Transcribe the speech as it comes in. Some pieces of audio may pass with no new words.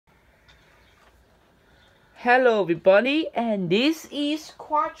Hello everybody, and this is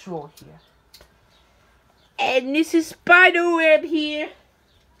Quattro here. And this is Spiderweb here.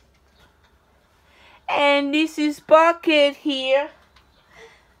 And this is Bucket here.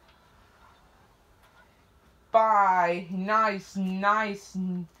 Bye. Nice.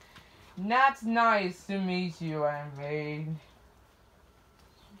 Not nice to meet you, I mean.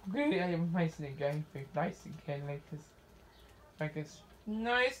 Really, I am nice again like this.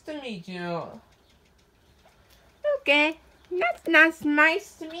 Nice to meet you. Okay, that's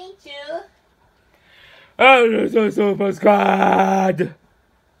nice to meet you. Oh, this is super squad.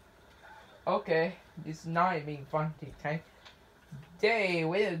 Okay, this is not being fun today. Today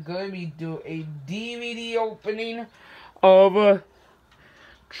we're going to do a DVD opening of a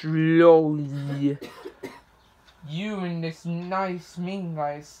trilogy. You and this nice mean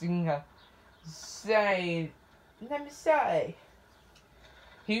guy singer say, let me say.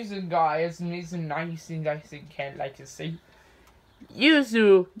 He's a guy, he's a nice thing I can't like to see.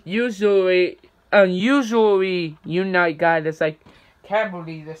 Usually, you know, guy that's like, can't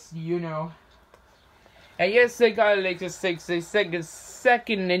believe this, you know. And yes, I got like to take a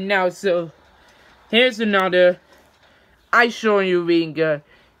second and now, so here's another. I show you being good.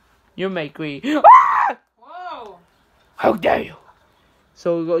 You make me. Ah! Whoa! How dare you?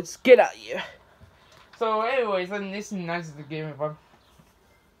 So let's get out of here. So, anyways, this is nice of the game of.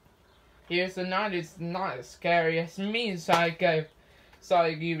 Here's another, it's not as scary as me, Psycho.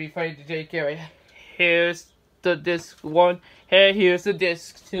 Sorry, you be afraid to take care of it. Here's the disc 1. Here's the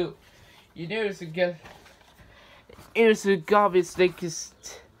disc 2. You know it's a good. Here's a garbage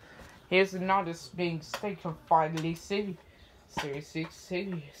thickest. Here's another being taken finally serious.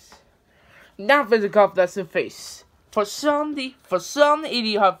 Not for the cop that's a face. For some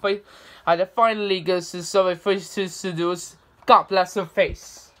idiot have face, I finally goes to some face to seduce. God bless her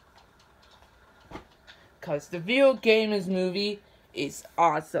face. Cause the video games movie is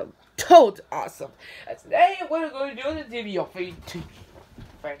awesome. Total awesome. And today we're going to do the video for you too.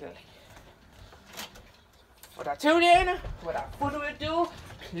 Finally. Without tune in, without further ado,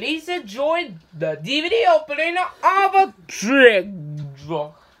 please enjoy the DVD opening of a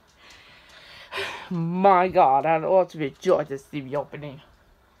trilogy. My God, I ought to enjoy this DVD opening.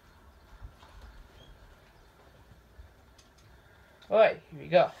 Alright, here we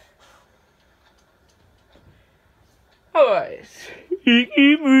go. Alright.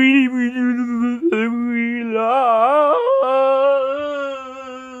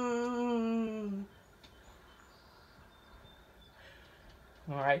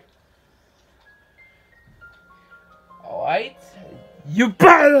 Alright. You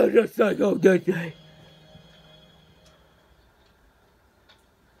better just go that day.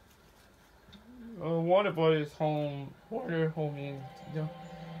 Warner Brothers home video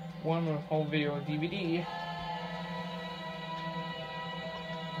DVD.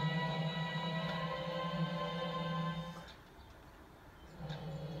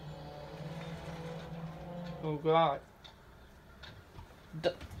 Oh God.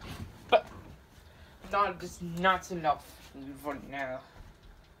 But not enough for now.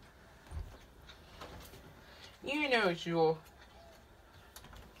 You know, sure.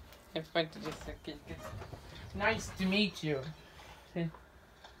 In front of just a kid. Nice to meet you.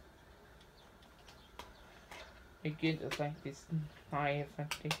 Again, just like this. Hi,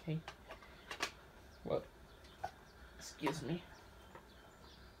 hey. Well, excuse me.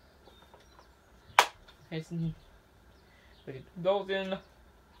 Put it goes in.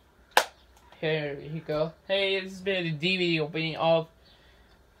 Here you go. Hey, this has been a DVD opening of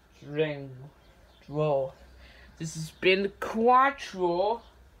Draw. This has been Quattro.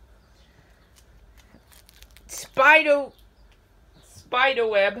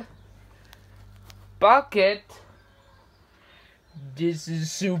 Spiderweb. Bucket. This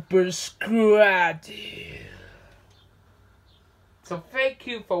is Super Scratty. So thank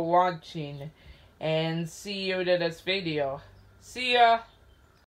you for watching. And see you in the next video. See ya!